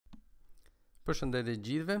Përshëndetje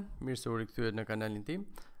gjithëve, mirë se u rikthyet në kanalin tim.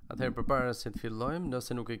 Atëherë përpara se të fillojmë,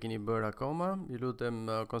 nëse nuk e keni bërë akoma, ju lutem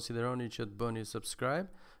konsideroni që të bëni subscribe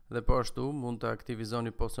dhe po ashtu mund të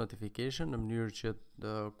aktivizoni post notification në mënyrë që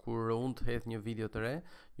kur unë të hedh një video të re,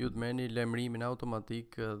 ju të merrni lajmërimin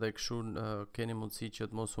automatik dhe kështu keni mundësi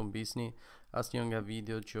që të mos humbisni asnjë nga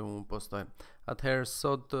videot që unë postoj. Atëherë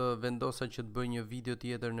sot vendosa që të bëj një video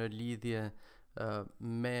tjetër në lidhje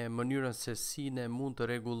me mënyrën se si ne mund të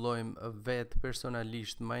rregullojmë vetë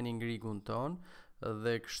personalisht mining rigun ton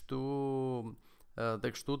dhe kështu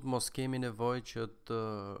të mos kemi nevojë që të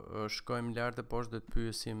shkojmë lart e poshtë dhe të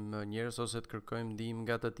pyesim njerëz ose të kërkojmë ndihmë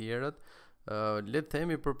nga të tjerët, le të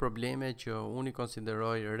themi për probleme që unë i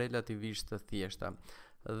konsideroj relativisht të thjeshta.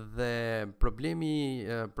 Dhe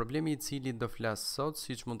problemi i cili do flas sot,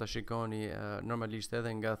 siç mund ta shikoni normalisht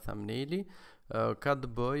edhe nga thumbnaili, ka të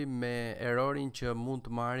bëjë me errorin që mund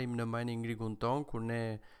të marrim në mining rigun ton kur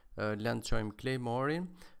ne lançojmë claimorin,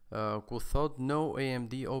 ku thot no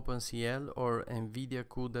AMD OpenCL or Nvidia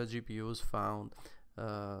CUDA GPUs found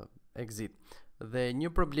exit. Dhe një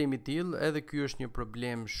problem i tillë, edhe ky është një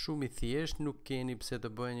problem shumë i thjeshtë, nuk keni pse të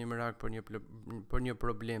bëheni merak për një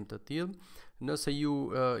problem të tillë. Nëse ju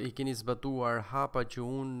i keni zbatuar hapa që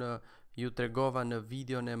unë ju tregova në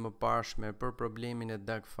videon e mëparshme për problemin e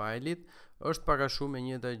dark file-it, është pak a shumë e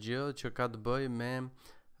njëjta gjë që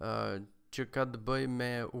ka të bëjë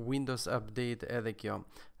me Windows Update edhe kjo.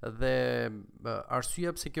 Dhe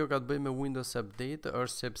arsyeja pse kjo ka të bëjë me Windows Update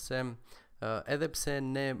është sepse edhe pse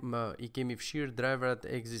ne i kemi fshirë driverat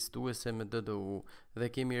ekzistuese me DDU dhe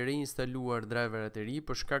kemi reinstaluar driverat e ri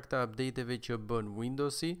për shkak të updateve që bën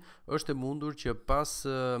Windowsi, është e mundur që pas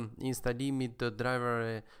instalimit të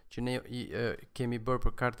driverave që ne kemi bërë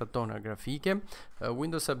për kartat tona grafike,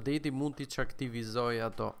 Windows Update mund t'i çaktivizojë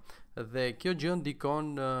ato. Dhe kjo gjë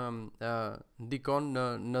ndikon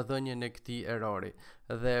në dhënien e këtij errori.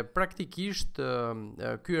 Dhe praktikisht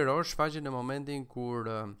ky error shfaqet në momentin kur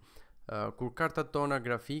kartat tona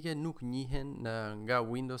grafike nuk njihen nga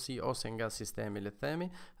Windowsi ose nga sistemi, le të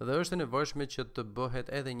themi, dhe është e nevojshme që të bëhet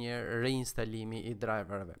edhe një reinstalimi i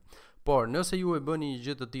driverave. Por nëse ju e bëni një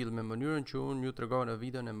gjë të tillë me mënyrën që unë ju tregova në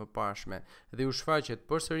videon e mëparshme dhe ju shfaqet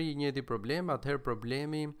përsëri i njëjti problem,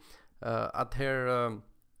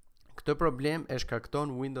 këtë problem e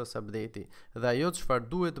shkakton Windows Update. Dhe ajo çfarë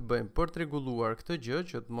duhet të bëjmë për të rregulluar këtë gjë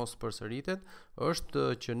që të mos përsëritet, është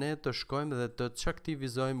që ne të shkojmë dhe të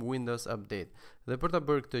çaktivizojmë Windows Update. Dhe për ta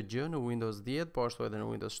bërë këtë gjë në Windows 10, po ashtu edhe në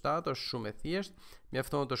Windows 7, është shumë e thjeshtë.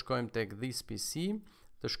 Mjafton të shkojmë tek This PC,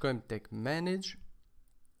 të shkojmë tek Manage,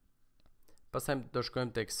 pastaj do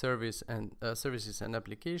shkojmë tek Services and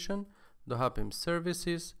Application, do hapim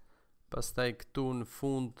Services, pastaj këtu në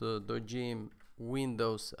fund do gjejmë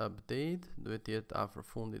Windows Update, duhet jetë afër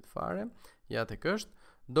fundit fare, ja tek është,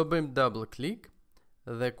 do bëjmë double click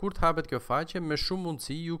dhe kur të hapet kjo faqe, me shumë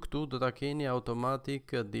mundësi ju këtu do ta keni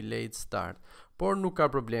automatic delayed start. Por nuk ka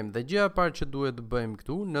problem. Dhe gjëja e parë që duhet të bëjmë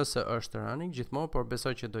këtu, nëse është running, gjithmonë, por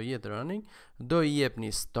besoj që do jetë running, do i jepni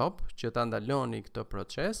stop që ta ndaloni këtë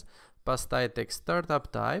proces, pastaj tek startup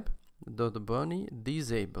type do të bëni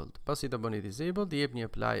disabled. Pasi të bëni disabled, i jepni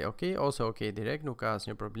apply OK ose OK direkt, nuk ka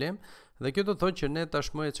asnjë problem. Dhe kjo do thotë që ne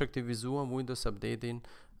tashmë e çaktivizuam Windows Update-in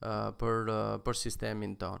për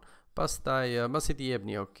sistemin ton. Pastaj pasi t'i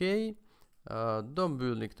jepni OK, do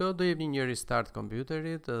mbyllni këtë, do jepni një restart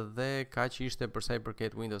kompjuterit dhe kaq ishte për sa i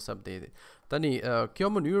përket Windows Update-it. Tani, kjo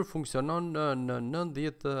mënyrë funksionon në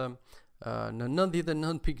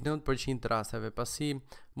 99.9% rasteve, pasi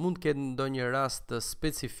mund të ketë ndonjë rast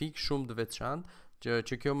specifik shumë të veçantë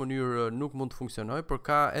që kjo mënyrë nuk mund të funksionojë, por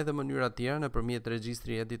ka edhe mënyra të tjera nëpërmjet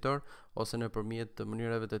regjistri editor ose nëpërmjet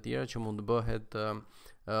mënyrave të tjera që mund të bëhet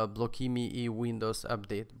bllokimi i Windows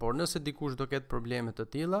Update. Por nëse dikush do ketë probleme të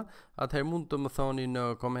tilla, atëherë mund të më thoni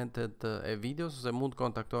në komentet e videos ose mund të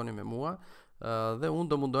kontaktoni me mua. Dhe unë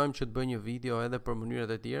do mundohem që të bëj një video edhe për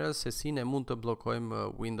mënyrat e tjera se si ne mund të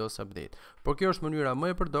bllokojmë Windows Update. Por kjo është mënyra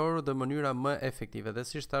më e përdorur dhe mënyra më efektive dhe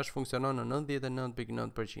siç thash funksionon në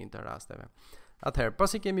 99.9% të rasteve. Atëherë,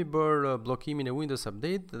 pasi kemi bërë bllokimin e Windows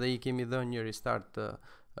Update dhe i kemi dhënë një restart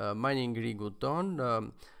mining rigut ton,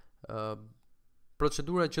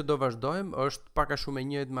 procedura që do vazhdojmë është pak a shumë e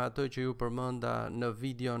njëjtë me atë që ju përmenda në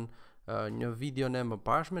videon e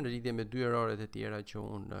mëparshme në lidhje me dy erroret e tjera që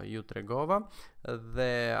unë ju tregova,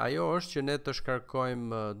 dhe ajo është që ne të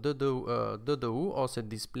shkarkojmë DDU ose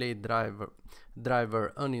Display Driver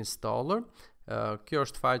Uninstaller. Kjo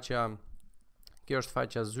është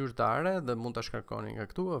faqja zyrtare dhe mund ta shkarkoni nga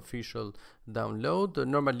këtu, official download.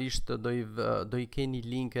 Normalisht do i keni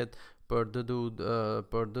linket për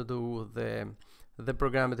DDU dhe dhe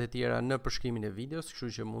programet e tjera në përshkrimin e videos, kështu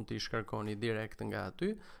që mund t'i shkarkoni direkt nga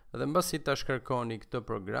aty. Dhe mbasi ta shkarkoni këtë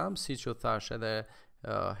program, siç u thash edhe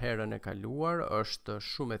herën e kaluar, është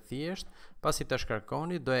shumë e thjeshtë. Pasi ta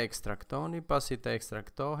shkarkoni, do e ekstraktoni, pasi ta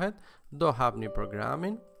ekstraktohet, do hapni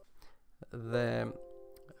programin dhe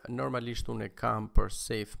normalisht unë e kam për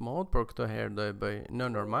safe mode, por këtë herë do e bëj në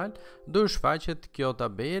normal. Do shfaqet kjo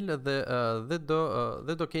tabelë dhe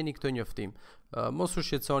do keni këtë njoftim. Mos u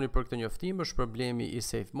shqetësoni për këtë njoftim, është problemi i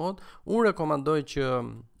safe mode. Unë rekomandoj që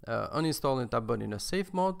uninstallin ta bëni në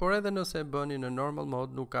safe mode, por edhe nëse e bëni në normal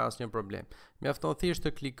mode nuk ka asnjë problem. Mjafton thjesht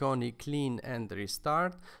të klikoni clean and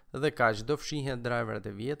restart dhe kaq, do fshihen driverat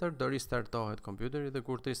e vjetër, do restartohet kompjuteri dhe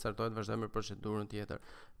kur të restartohet vazhdojmë me procedurën tjetër.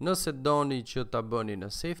 Nëse doni që ta bëni në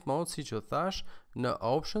safe mode, siç u thash, në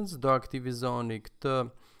options do aktivizoni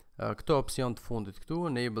këtë opsion të fundit këtu,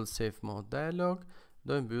 enable safe mode dialog,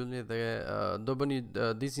 do e mbyllni dhe do bëni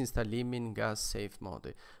disinstalimin nga safe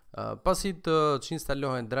mode. Pasi të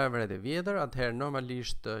instalohen driveret e vjetër, atëherë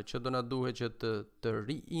normalisht që do na duhet që të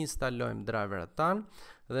riinstalojmë driveret tan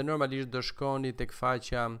dhe normalisht do shkoni tek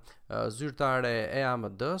faqja zyrtare e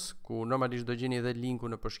AMD-s, ku normalisht do gjeni edhe linku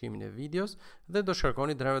në përshkrimin e videos dhe do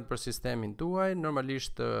shkarkoni driveret për sistemin tuaj.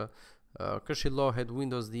 Normalisht këshillohet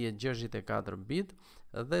Windows 10 64 bit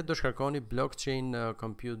dhe do shkarkoni blockchain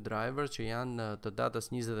compute driver që janë të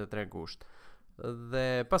datës 23 gusht.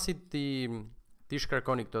 Dhe pasi ti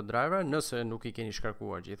shkarkoni këto driver, nëse nuk i keni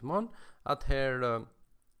shkarkuar gjithmonë, atëherë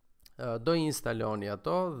do i instaloni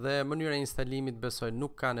ato dhe mënyra e instalimit besoj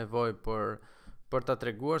nuk ka nevojë për ta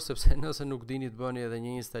treguar, sepse nëse nuk dini të bëni edhe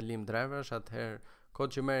një instalim driverash, atëherë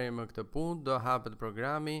kod që merrni me këtë punë do hapet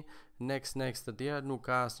programi, next të tjera, nuk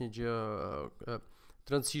ka asnjë gjë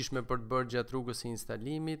të rëndësishme për të bërë gjatë rrugës së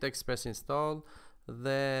instalimit, express install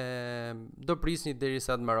dhe do prisni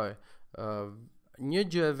derisa të mbaroj. Një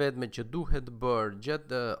gjë e vetme që duhet bërë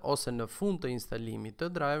gjatë ose në fund të instalimit të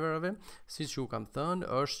driverave, siç ju kam thënë,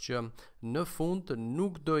 është që në fund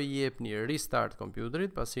nuk do i jepni restart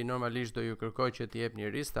kompjuterit, pasi normalisht do ju kërkoj që t'i jepni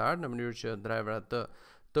restart në mënyrë që driverat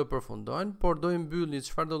të përfundojnë, por do i mbyllni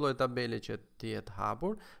çfarëdo lloj tabele që të jetë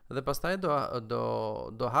hapur dhe pastaj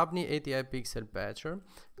do hapni ATI Pixel Patcher,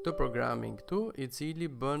 këtë programin këtu, i cili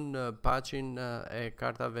bën patchin e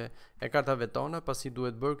kartave tona, pasi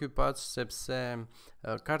duhet bërë ky patch sepse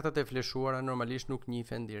kartat e flashuara normalisht nuk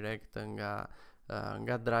njihen direkt nga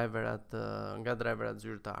driverat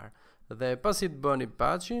zyrtar. Dhe pasi të bëni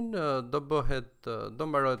patchin, do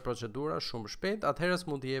mbarohet procedura shumë shpejt, atëherës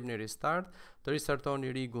mund t'i jepni restart, të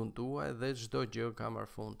restartoni rigun tuaj dhe çdo gjë ka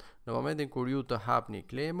marrë fund. Në momentin kur ju të hapni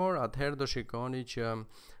Claymore, atëherë do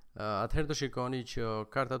shikoni që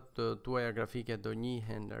kartat tuaja grafike do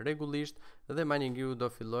njihen rregullisht dhe miningu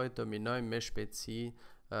do fillojë të minojë me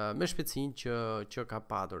shpejtësinë që ka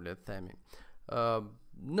patur, le të themi.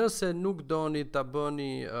 Nëse nuk doni ta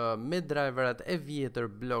bëni me driverat e vjetër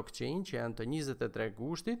blockchain që janë të 23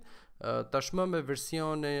 gushtit, tashmë me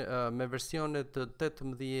versionet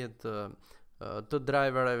 18 të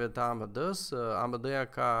driverave të AMD-s, AMD-ja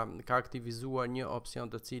ka aktivizuar një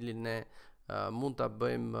opsion të cilin ne mund ta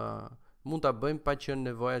bëjmë pa qenë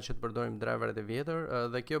nevoja që të përdorim driveret e vjetër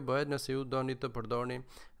dhe kjo bëhet nëse ju doni të përdorni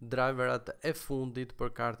driverat e fundit për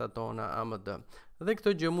kartat tona AMD. Dhe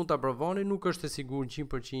këtë gjë mund ta provoni, nuk është e sigurt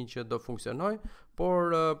 100% që do funksionoj,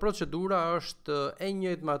 por procedura është e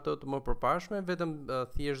njëjtë me ato të më përparshme, vetëm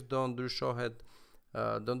thjesht do ndryshohet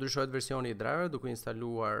versioni i driver duke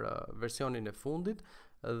instaluar versionin e fundit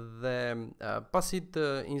dhe pasi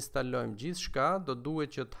të instalojmë gjithçka, do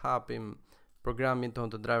duhet që të hapim programin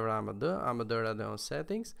ton të driver AMD Radeon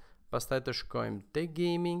Settings, pastaj të shkojmë te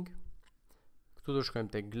Gaming, këtu do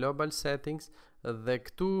shkojmë te Global Settings dhe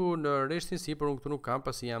këtu në rreshtin sipër unë këtu nuk kam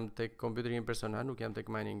pasi jam tek kompjuteri im personal, nuk jam tek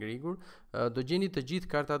mining rigur, do gjeni të gjithë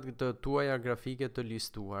kartat të tuaja grafike të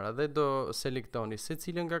listuara dhe do selektoni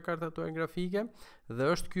secilën nga kartat tuaja grafike dhe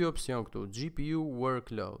është ky opsion këtu, GPU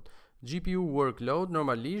Workload. GPU Workload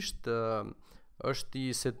normalisht është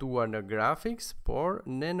i setuar në graphics, por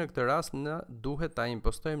ne në këtë rast duhet ta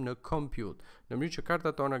impostojmë në compute, në mënyrë që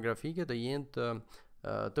kartat tona grafike të jenë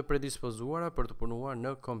të predispozuara për të punuar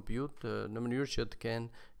në compute në mënyrë që të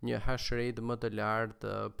kenë një hash rate më të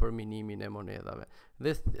lartë për minimin e monedhave.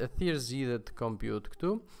 Dhe thjesht zgjidhet compute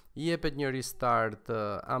këtu, i jepet një restart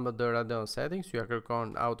AMD Radeon Settings, ju ja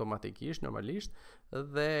kërkon automatikisht normalisht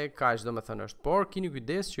dhe kaq domethënë është. Por keni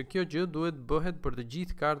kujdes që kjo gjë duhet bëhet për të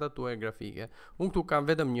gjithë kartat tuaja grafike. Unë këtu kam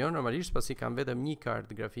vetëm një normalisht pasi kam vetëm një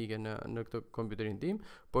kartë grafike në këtë kompjuterin tim,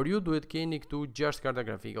 por ju duhet keni këtu 6 karta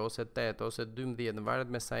grafike ose 8 ose 12, në varet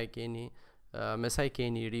me sa e keni me sa i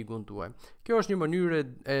keni rigun tuaj. Kjo është një mënyrë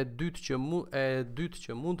e dytë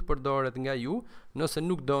që mund të përdoret nga ju, nëse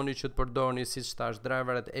nuk doni që të përdorni siç thash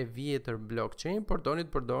driverat e vjetër blockchain, por doni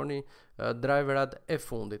të përdorni driverat e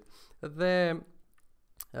fundit. Dhe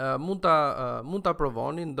mund ta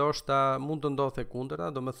provoni, ndoshta mund të ndodhte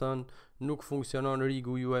kundërta, do të thënë nuk funksionon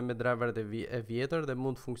rigu juaj me driverat e vjetër dhe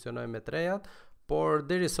mund të funksionojë me trejat, por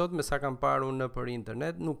deri sot me sa kam parë unë nëpër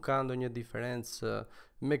internet nuk ka ndonjë diferencë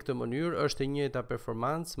me këtë mënyrë, është e njëjta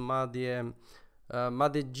performancë, madje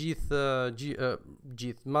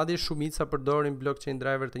madje shumica përdorin blockchain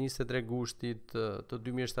driver të 23 gushtit të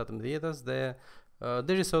 2017-s dhe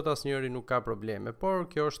deri sot asnjëri nuk ka probleme, por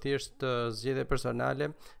kjo është thjesht zgjedhje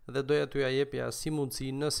personale dhe doja t'ju ja jepja si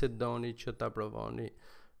mundësi nëse doni që ta provoni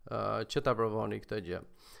këtë gjë.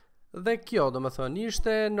 Dhe kjo do më thonë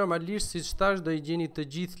ishte, normalisht si thash do i gjeni të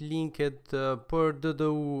gjithë linket për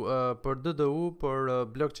DDU, për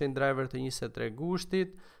blockchain driver të 23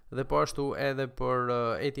 gushtit dhe po ashtu edhe për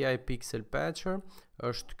ETHClassic,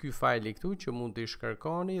 është ky fajli këtu që mund të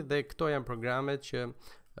shkarkoni dhe këto janë programet që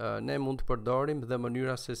ne mund të përdorim dhe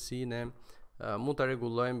mënyra se si ne mund të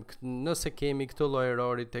rregullojmë nëse kemi këtë lloj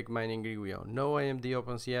errori tek mining-rigu jon. No AMD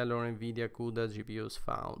OpenCL or Nvidia CUDA GPUs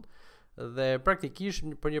found. Dhe praktikisht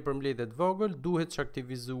për një përmbledhje të vogël duhet të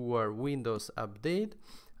aktivizuar Windows Update,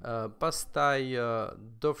 pastaj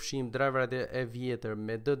do fshim driverat e vjetër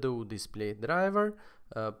me DDU Display Driver,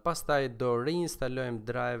 pastaj do reinstalojmë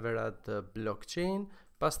driverat blockchain,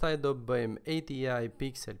 pastaj do bëjmë ATI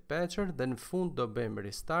Pixel Patcher dhe në fund do bëjmë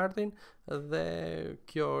restartin dhe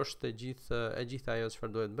kjo është e gjitha ajo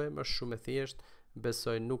çfarë duhet bëjmë, është shumë e thjeshtë.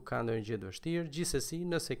 Besoj nuk ka ndonjë gjë të vështirë. Gjithsesi,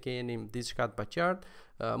 nëse keni diçka të paqartë,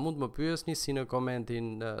 mund të më pyesni si në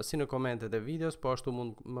komentet e videos, po ashtu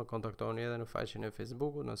mund më kontaktoni edhe në faqen e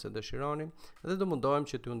Facebookut nëse dëshironi, dhe do mundohem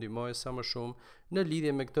që t'ju ndihmoj sa më shumë në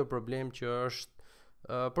lidhje me këtë problem që është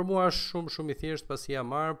për mua është shumë i thjeshtë pasi ja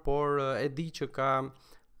marr, por e di që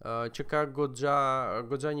ka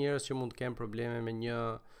goxha njerëz që mund të kenë probleme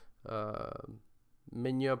me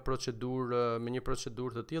një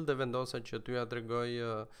procedurë të tillë dhe vendosa që t'ju ja tregoj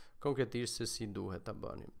konkretisht se si duhet ta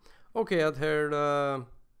bëni. Okej, atëherë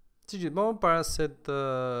si gjithmonë para se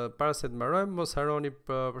të mbarojmë, mos harroni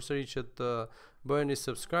përsëri që të bëheni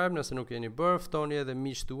subscribe nëse nuk jeni bërë, ftoni edhe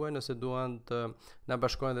miqtë tuaj nëse duan të na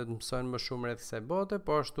bashkojnë dhe të mësojnë më shumë rreth kësaj bote,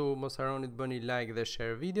 po ashtu mos harroni të bëni like dhe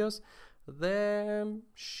share videos dhe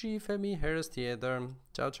shihemi herës tjetër.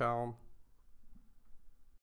 Ciao ciao.